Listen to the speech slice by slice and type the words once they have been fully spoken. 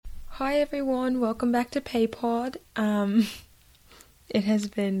Hi everyone, welcome back to PayPod. It has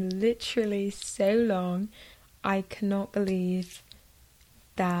been literally so long. I cannot believe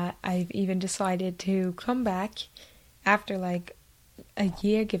that I've even decided to come back after like a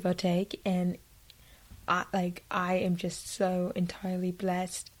year, give or take, and I am just so entirely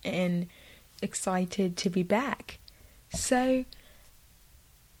blessed and excited to be back. So,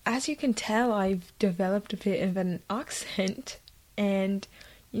 as you can tell, I've developed a bit of an accent, and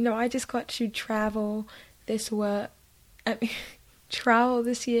I just got to travel travel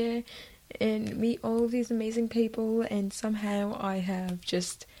this year and meet all of these amazing people, and somehow I have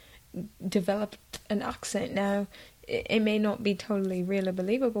just developed an accent now. It may not be totally real or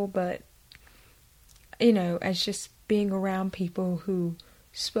believable, but as just being around people who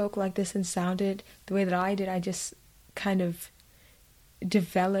spoke like this and sounded the way that I did, I just kind of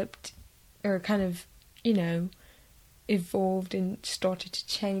developed or evolved and started to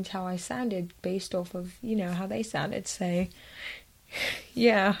change how I sounded based off of, how they sounded. So,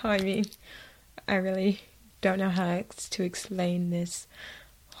 yeah, I really don't know how to explain this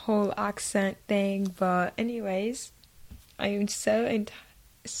whole accent thing, but anyways, I am so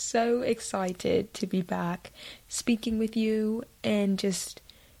excited to be back speaking with you and just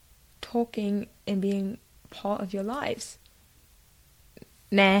talking and being part of your lives.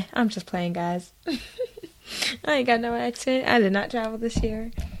 Nah, I'm just playing, guys. I ain't got no accent. I did not travel this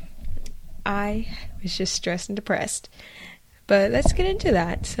year. I was just stressed and depressed. But let's get into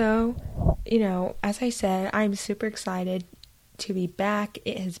that. So, as I said, I'm super excited to be back.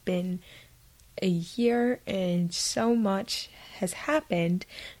 It has been a year and so much has happened.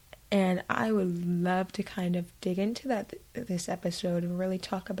 And I would love to kind of dig into this episode and really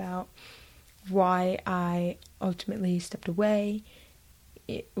talk about why I ultimately stepped away,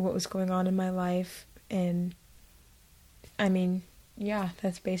 what was going on in my life. And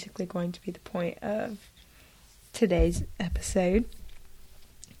that's basically going to be the point of today's episode.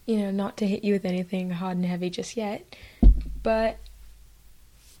 Not to hit you with anything hard and heavy just yet, but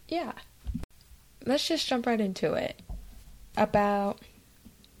yeah, let's just jump right into it.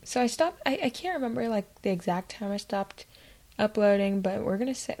 So I stopped, I can't remember like the exact time I stopped uploading, but we're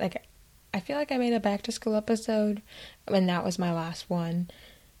gonna say I feel like I made a back to school episode and that was my last one.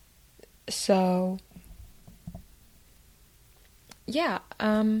 So yeah,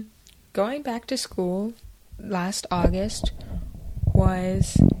 going back to school last August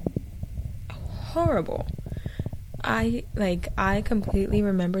was horrible. I completely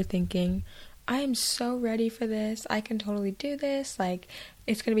remember thinking, I am so ready for this. I can totally do this. Like,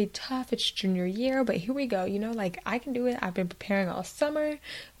 it's going to be tough. It's junior year, but here we go. I can do it. I've been preparing all summer.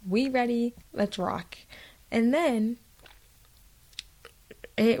 We ready. Let's rock. And then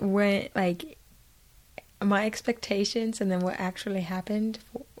it went my expectations and then what actually happened,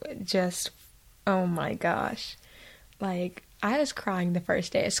 just, oh my gosh. I was crying the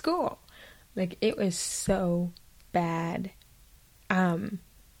first day of school. It was so bad. And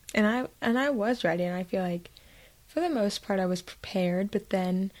I was ready, and I feel like for the most part I was prepared, but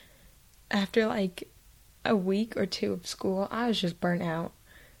then after a week or two of school, I was just burnt out.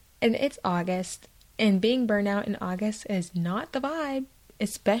 And it's August, and being burnt out in August is not the vibe,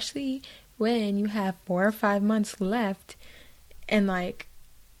 especially when you have 4 or 5 months left, and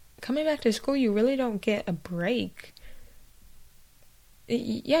coming back to school, you really don't get a break.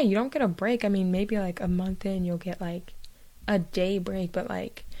 Yeah, you don't get a break. Maybe a month in you'll get a day break, but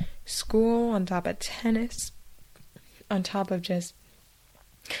school on top of tennis, on top of just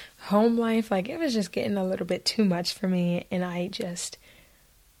home life, it was just getting a little bit too much for me, and I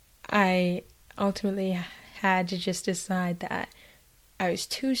ultimately had to just decide that I was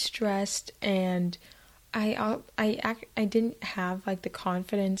too stressed, and I didn't have the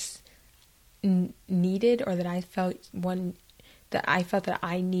confidence needed, or that I felt that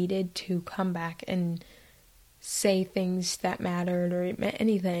I needed to come back and say things that mattered or it meant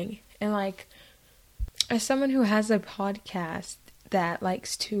anything. And as someone who has a podcast that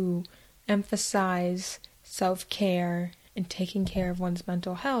likes to emphasize self-care and taking care of one's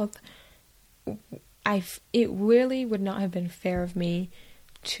mental health, it really would not have been fair of me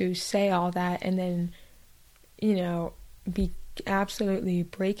to say all that and then, be absolutely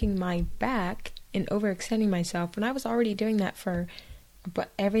breaking my back and overextending myself when I was already doing that for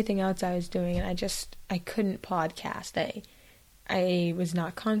everything else I was doing, and I couldn't podcast. I was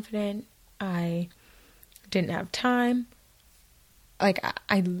not confident. I didn't have time.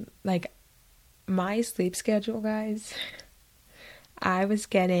 My sleep schedule, guys, I was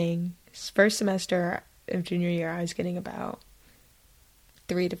getting, first semester of junior year, I was getting about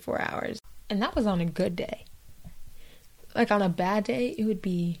 3 to 4 hours. And that was on a good day. On a bad day, it would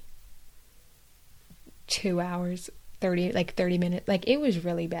be 2 hours, 30 minutes. Like, it was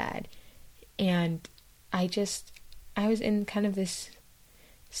really bad. And I was in kind of this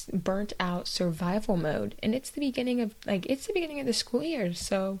burnt out survival mode. And it's the beginning of the school year.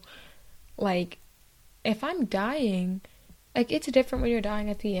 So, like, if I'm dying, like, it's different when you're dying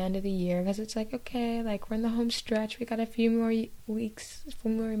at the end of the year, because it's like, okay, like, we're in the home stretch, we got a few more weeks, a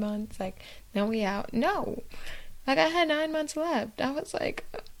few more months, like, then we out. No, like, I had 9 months left. I was like,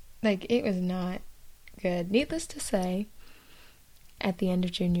 it was not good. Needless to say, at the end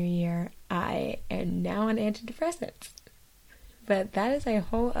of junior year, I am now on antidepressants, but that is a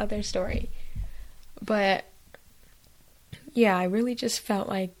whole other story. But yeah, I really just felt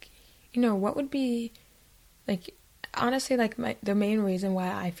like, what would be, like, honestly, like, the main reason why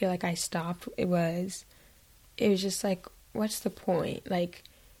I feel like I stopped, it was just like, what's the point? Like,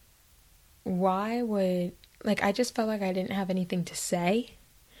 I just felt like I didn't have anything to say,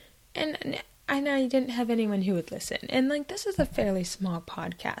 and I didn't have anyone who would listen. And, like, this is a fairly small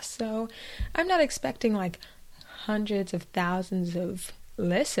podcast, so I'm not expecting, like, hundreds of thousands of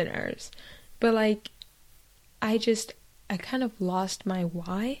listeners, but, like, I kind of lost my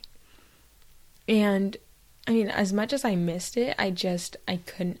why. And I mean, as much as I missed it, I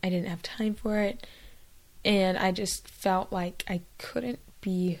didn't have time for it. And I just felt like I couldn't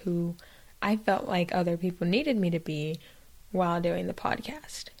be who I felt like other people needed me to be while doing the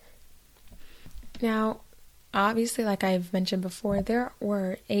podcast. Now, obviously, like I've mentioned before, there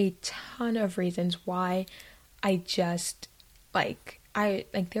were a ton of reasons why there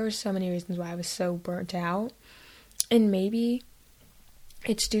were so many reasons why I was so burnt out. And maybe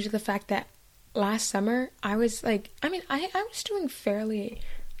it's due to the fact that last summer, I was like, I was doing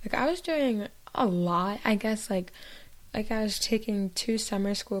I was doing a lot, I guess, like I was taking 2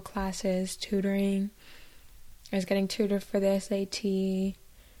 summer school classes, tutoring, I was getting tutored for the SAT,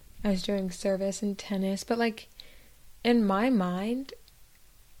 I was doing service and tennis, but, like, in my mind,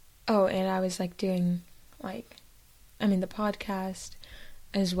 and I was, like, doing, the podcast,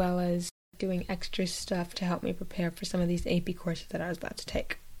 as well as doing extra stuff to help me prepare for some of these AP courses that I was about to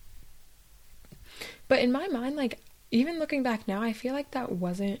take. But in my mind, like, even looking back now, I feel like that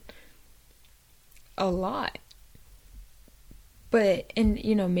wasn't a lot. But, and,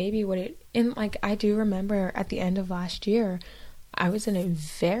 maybe I do remember at the end of last year, I was in a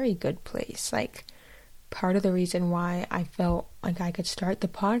very good place. Like, part of the reason why I felt like I could start the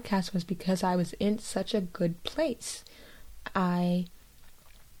podcast was because I was in such a good place. My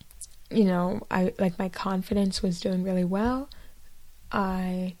confidence was doing really well.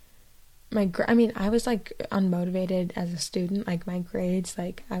 I was, like, unmotivated as a student. Like, my grades,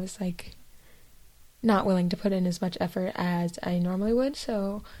 like, I was, like, not willing to put in as much effort as I normally would.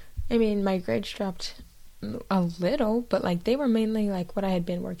 So, my grades dropped a little, but, like, they were mainly, like, what I had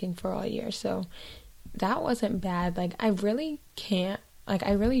been working for all year. So, that wasn't bad. Like, I really feel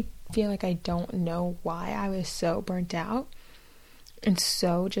like I don't know why I was so burnt out and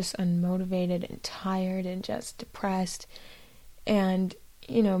so just unmotivated and tired and just depressed. And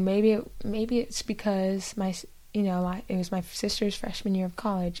maybe it's because it was my sister's freshman year of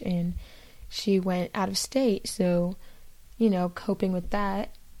college and she went out of state. So, coping with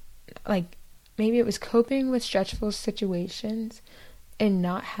that, like, maybe it was coping with stressful situations and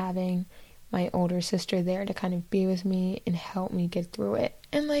not having my older sister there to kind of be with me and help me get through it.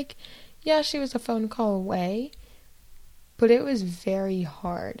 And, like, yeah, she was a phone call away, but it was very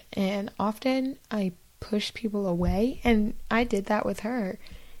hard. And often I push people away, and I did that with her,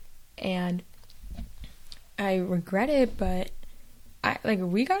 and I regret it. But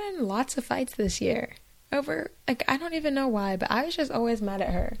we got in lots of fights this year over, like, I don't even know why, but I was just always mad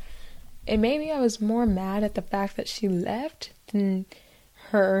at her. And maybe I was more mad at the fact that she left than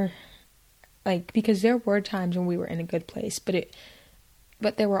her, like, because there were times when we were in a good place, but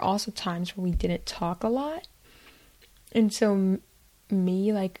there were also times where we didn't talk a lot. And so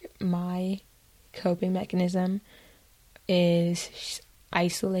me, like, my coping mechanism is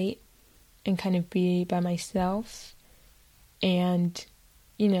isolate and kind of be by myself. And,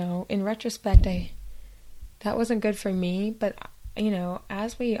 in retrospect, that wasn't good for me, but,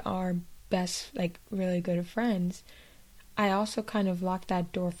 as we are best, like, really good friends, I also kind of locked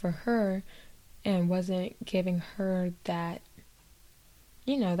that door for her and wasn't giving her that,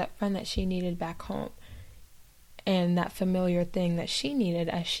 that friend that she needed back home and that familiar thing that she needed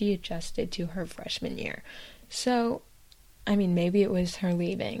as she adjusted to her freshman year. So, maybe it was her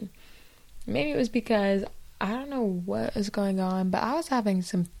leaving. Maybe it was because I don't know what was going on, but I was having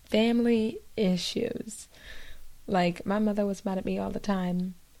some family issues. Like, my mother was mad at me all the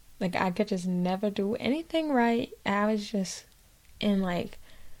time. Like, I could just never do anything right. I was just in, like,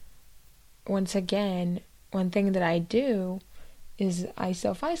 once again, one thing that I do is I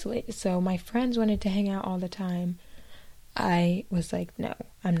self-isolate. So my friends wanted to hang out all the time. I was like, no,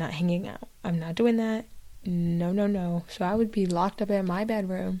 I'm not hanging out. I'm not doing that. No, no, no. So I would be locked up in my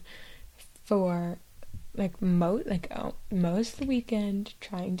bedroom for most of the weekend,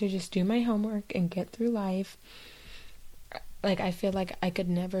 trying to just do my homework and get through life. Like, I feel like I could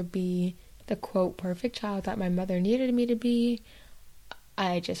never be the quote perfect child that my mother needed me to be.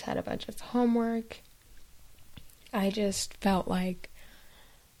 I just had a bunch of homework. I just felt like,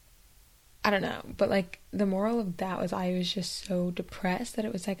 I don't know, but like the moral of that was I was just so depressed that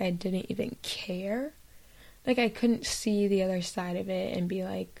it was like I didn't even care. Like, I couldn't see the other side of it and be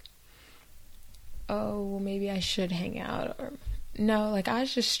like, oh, well, maybe I should hang out. Or no, like, I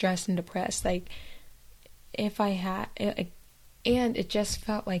was just stressed and depressed. Like, if I had it, and it just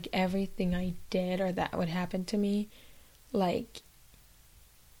felt like everything I did or that would happen to me, like,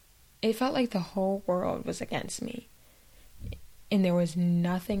 it felt like the whole world was against me. And there was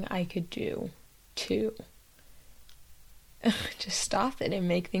nothing I could do to just stop it and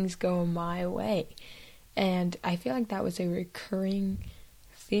make things go my way. And I feel like that was a recurring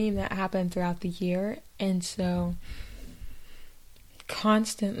theme that happened throughout the year. And so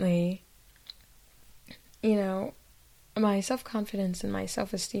constantly, you know, my self-confidence and my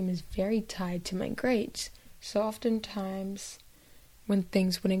self-esteem is very tied to my grades. So oftentimes when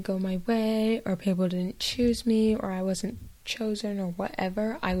things wouldn't go my way, or people didn't choose me, or I wasn't chosen, or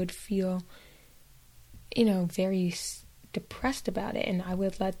whatever, I would feel, very depressed about it. And I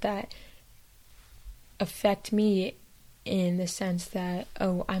would let that affect me in the sense that,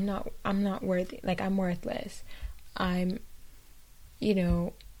 oh, I'm not worthy, like, I'm worthless, I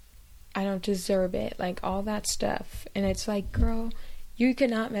don't deserve it, like, all that stuff. And it's like, girl, you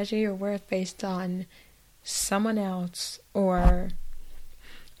cannot measure your worth based on someone else or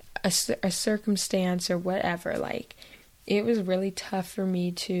a circumstance or whatever. Like, it was really tough for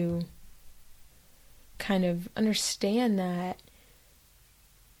me to kind of understand that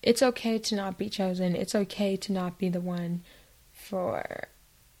it's okay to not be chosen. It's okay to not be the one for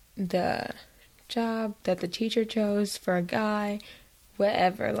the job that the teacher chose, for a guy,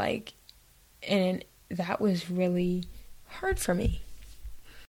 whatever. Like, and that was really hard for me.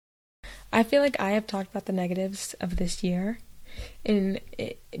 I feel like I have talked about the negatives of this year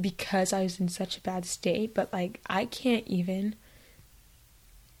because I was in such a bad state, but like I can't even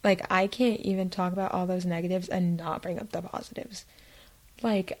talk about all those negatives and not bring up the positives.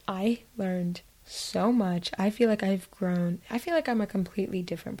 Like, I learned so much. I feel like I've grown. I feel like I'm a completely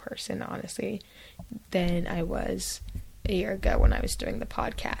different person, honestly, than I was a year ago when I was doing the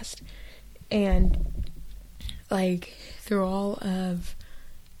podcast. And like, through all of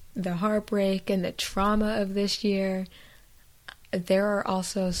the heartbreak and the trauma of this year, there are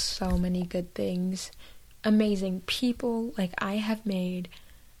also so many good things. Amazing people. Like, I have made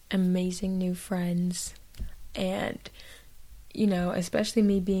amazing new friends. And, especially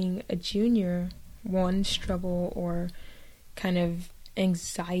me being a junior, one struggle or kind of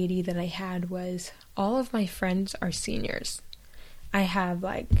anxiety that I had was all of my friends are seniors. I have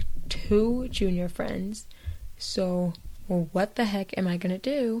like 2 junior friends. So, well, what the heck am I going to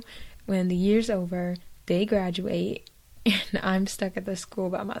do when the year's over, they graduate, and I'm stuck at the school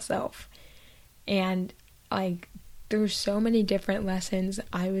by myself? And like, through so many different lessons,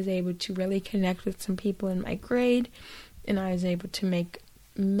 I was able to really connect with some people in my grade, and I was able to make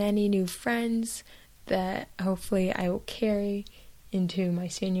many new friends that hopefully I will carry into my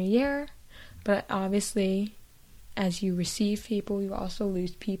senior year. But obviously, as you receive people, you also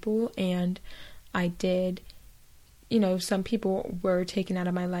lose people, and I did, some people were taken out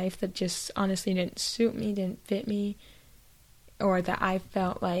of my life that just honestly didn't suit me, didn't fit me, or that I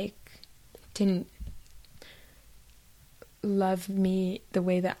felt like didn't love me the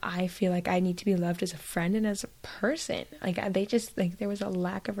way that I feel like I need to be loved as a friend and as a person. Like, they just, like, there was a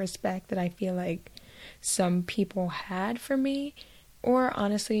lack of respect that I feel like some people had for me, or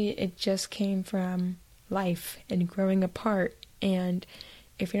honestly, it just came from life and growing apart. And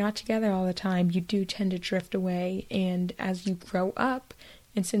if you're not together all the time, you do tend to drift away. And as you grow up,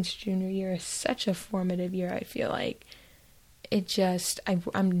 and since junior year is such a formative year, I feel like it just,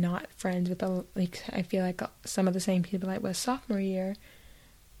 I'm not friends with I feel like some of the same people I was sophomore year,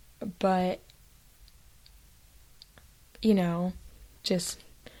 but, just,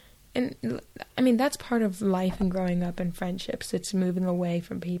 and I mean, that's part of life and growing up and friendships. It's moving away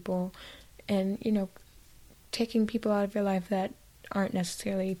from people and, taking people out of your life that aren't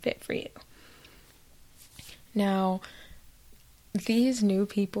necessarily fit for you. Now, these new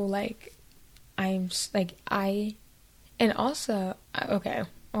people, and also, okay,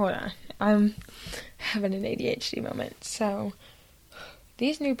 hold on. I'm having an ADHD moment. So,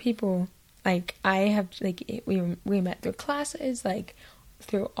 these new people, like, I have, like, we met through classes, like,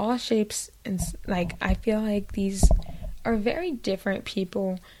 through all shapes, and, like, I feel like these are very different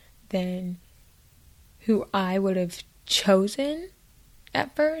people than who I would have chosen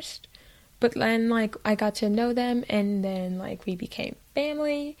at first. But then, like, I got to know them, and then, like, we became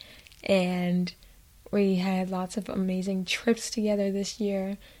family, and we had lots of amazing trips together this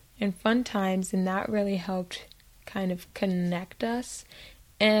year, and fun times, and that really helped kind of connect us.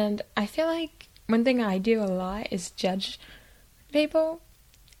 And I feel like one thing I do a lot is judge people,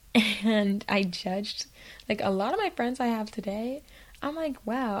 and I judged, like, a lot of my friends I have today. I'm like,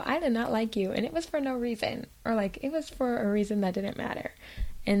 wow, I did not like you, and it was for no reason, or, like, it was for a reason that didn't matter.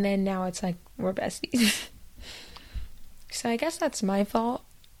 And then now it's like, we're besties. So I guess that's my fault.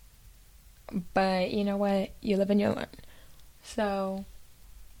 But you know what? You live and you learn. So,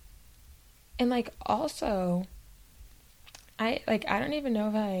 and, like, also, I don't even know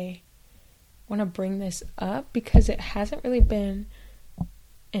if I want to bring this up, because it hasn't really been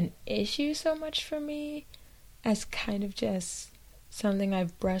an issue so much for me as kind of just something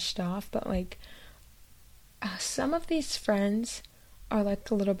I've brushed off. But, like, some of these friends are, like,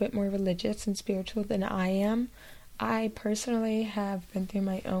 a little bit more religious and spiritual than I am. I personally have been through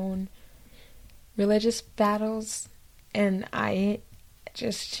my own religious battles, and I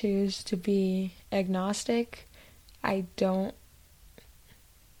just choose to be agnostic. I don't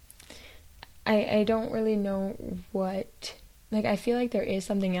really know what, like, I feel like there is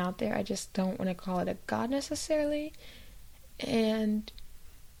something out there. I just don't want to call it a god necessarily. And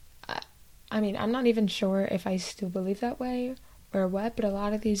I mean, I'm not even sure if I still believe that way or what, but a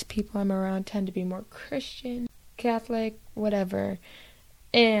lot of these people I'm around tend to be more Christian, Catholic, whatever.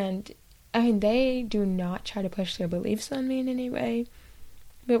 And I mean, they do not try to push their beliefs on me in any way.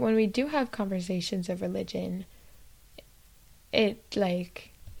 But when we do have conversations of religion, it,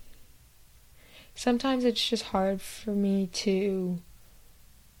 like, sometimes it's just hard for me to,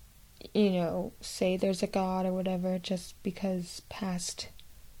 you know, say there's a God or whatever, just because past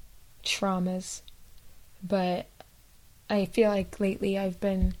traumas. But I feel like lately I've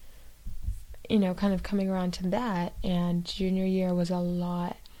been, you know, kind of coming around to that, and junior year was a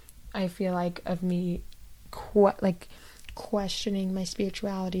lot, I feel like, of me questioning my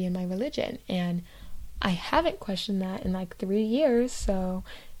spirituality and my religion, and I haven't questioned that in like 3 years. So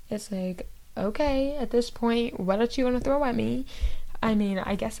it's like, okay, at this point, what else you want to throw at me? I mean,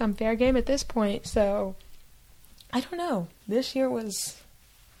 I guess I'm fair game at this point. So I don't know, this year was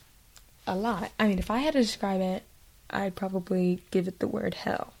a lot. I mean, if I had to describe it, I'd probably give it the word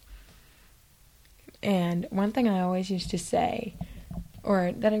hell. And one thing I always used to say,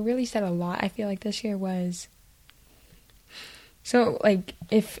 or that I really said a lot, I feel like this year was,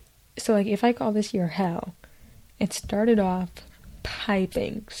 if I call this year hell, it started off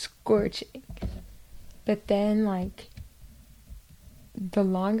piping, scorching, but then, like, the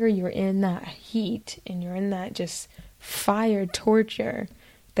longer you're in that heat and you're in that just fire torture,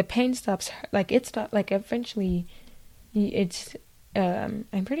 the pain stops, like, it stopped, like, eventually, it's,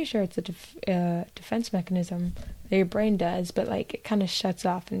 I'm pretty sure it's a defense mechanism that your brain does, but, like, it kind of shuts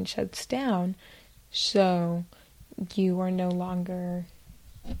off and shuts down, so you are no longer,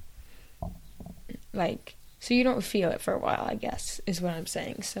 like, so you don't feel it for a while, I guess, is what I'm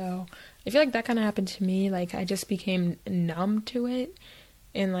saying. So I feel like that kind of happened to me. Like, I just became numb to it,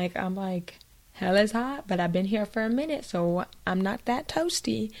 and, like, I'm like, hell is hot, but I've been here for a minute, so I'm not that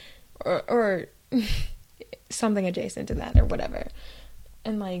toasty, or something adjacent to that, or whatever.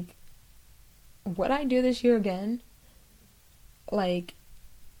 And, like, would I do this year again? Like,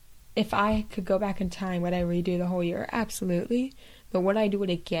 if I could go back in time, would I redo the whole year? Absolutely. But would I do it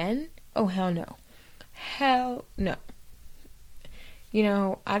again? Oh, hell no. Hell no. You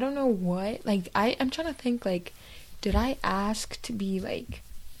know, I don't know what, like, I'm trying to think, like, did I ask to be, like,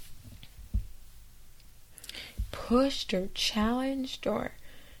 pushed or challenged, or,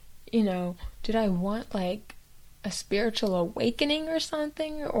 you know, did I want, like, a spiritual awakening or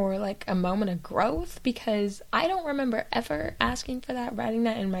something, or, like, a moment of growth? Because I don't remember ever asking for that, writing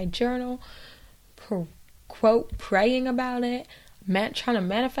that in my journal, quote, praying about it, trying to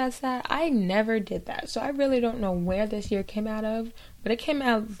manifest that. I never did that. So I really don't know where this year came out of, but it came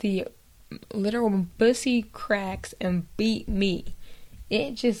out the literal bussy cracks and beat me.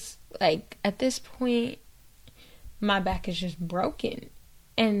 It just, like, at this point, my back is just broken,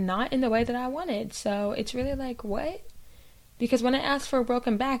 and not in the way that I wanted. So it's really like, what? Because when I asked for a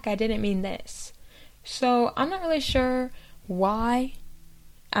broken back, I didn't mean this. So I'm not really sure why.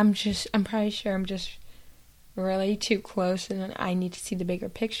 I'm pretty sure I'm just really too close and I need to see the bigger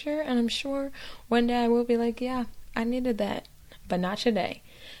picture. And I'm sure one day I will be like, yeah, I needed that, but not today.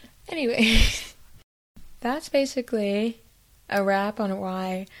 Anyway, that's basically a wrap on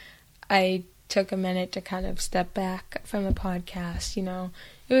why I took a minute to kind of step back from the podcast.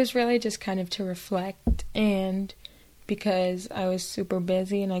 It was really just kind of to reflect, and because I was super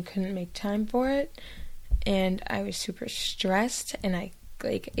busy and I couldn't make time for it, and I was super stressed, and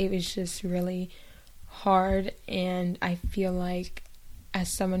it was just really hard. And I feel like,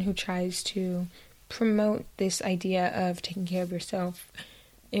 as someone who tries to promote this idea of taking care of yourself,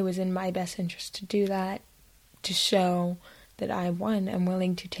 it was in my best interest to do that, to show that I, one, am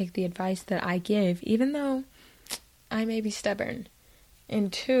willing to take the advice that I give, even though I may be stubborn.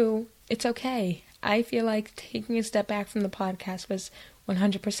 And two, it's okay. I feel like taking a step back from the podcast was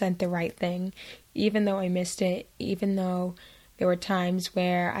 100% the right thing, even though I missed it, even though there were times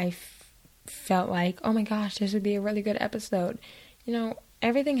where I felt like, oh my gosh, this would be a really good episode.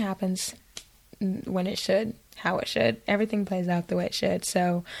 Everything happens when it should, how it should. Everything plays out the way it should.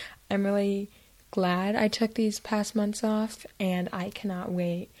 So I'm really glad I took these past months off, and I cannot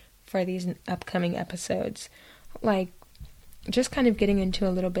wait for these upcoming episodes. Just kind of getting into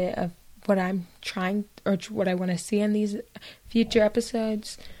a little bit of what I'm trying, or what I want to see in these future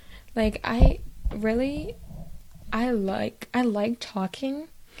episodes. I like talking,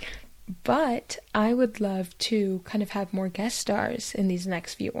 but I would love to kind of have more guest stars in these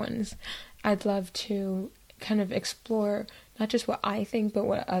next few ones. I'd love to kind of explore not just what I think, but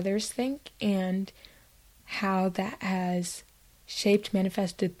what others think, and how that has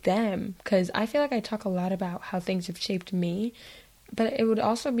manifested them. Because I feel like I talk a lot about how things have shaped me, but it would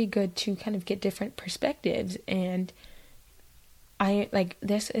also be good to kind of get different perspectives. And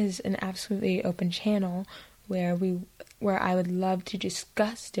this is an absolutely open channel where I would love to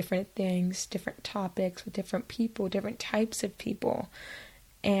discuss different things, different topics with different people, different types of people.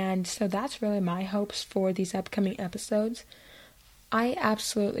 And so that's really my hopes for these upcoming episodes. I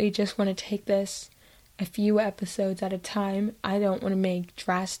absolutely just want to take this a few episodes at a time. I don't want to make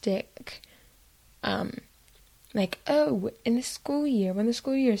drastic, in the school year, when the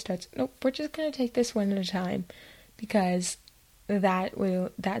school year starts. Nope, we're just going to take this one at a time, because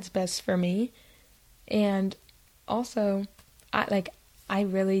that's best for me. And also, I'm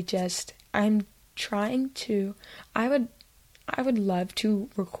trying to, I would love to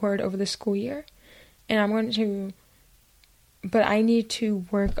record over the school year, and but I need to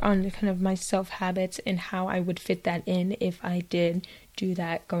work on kind of my self-habits and how I would fit that in if I did do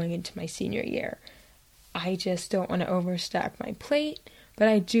that going into my senior year. I just don't want to overstack my plate, but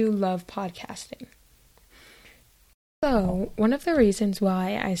I do love podcasting. So, one of the reasons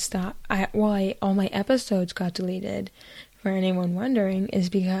why why all my episodes got deleted, for anyone wondering, is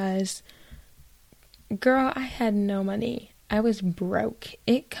because, girl, I had no money. I was broke.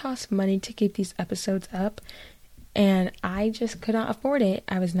 It cost money to keep these episodes up, and I just could not afford it.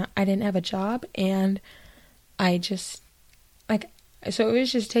 I didn't have a job, and so it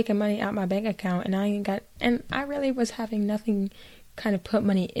was just taking money out my bank account, and I really was having nothing kind of put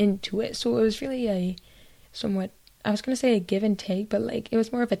money into it. So it was really a somewhat, I was going to say a give and take, but it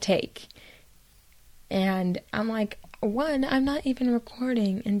was more of a take. And I'm like, one, I'm not even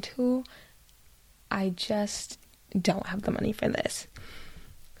recording, and two, I just don't have the money for this.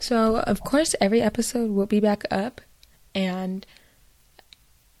 So, of course, every episode will be back up, or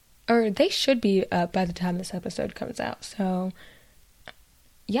they should be up by the time this episode comes out. So,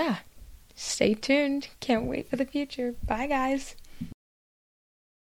 yeah, stay tuned. Can't wait for the future. Bye, guys.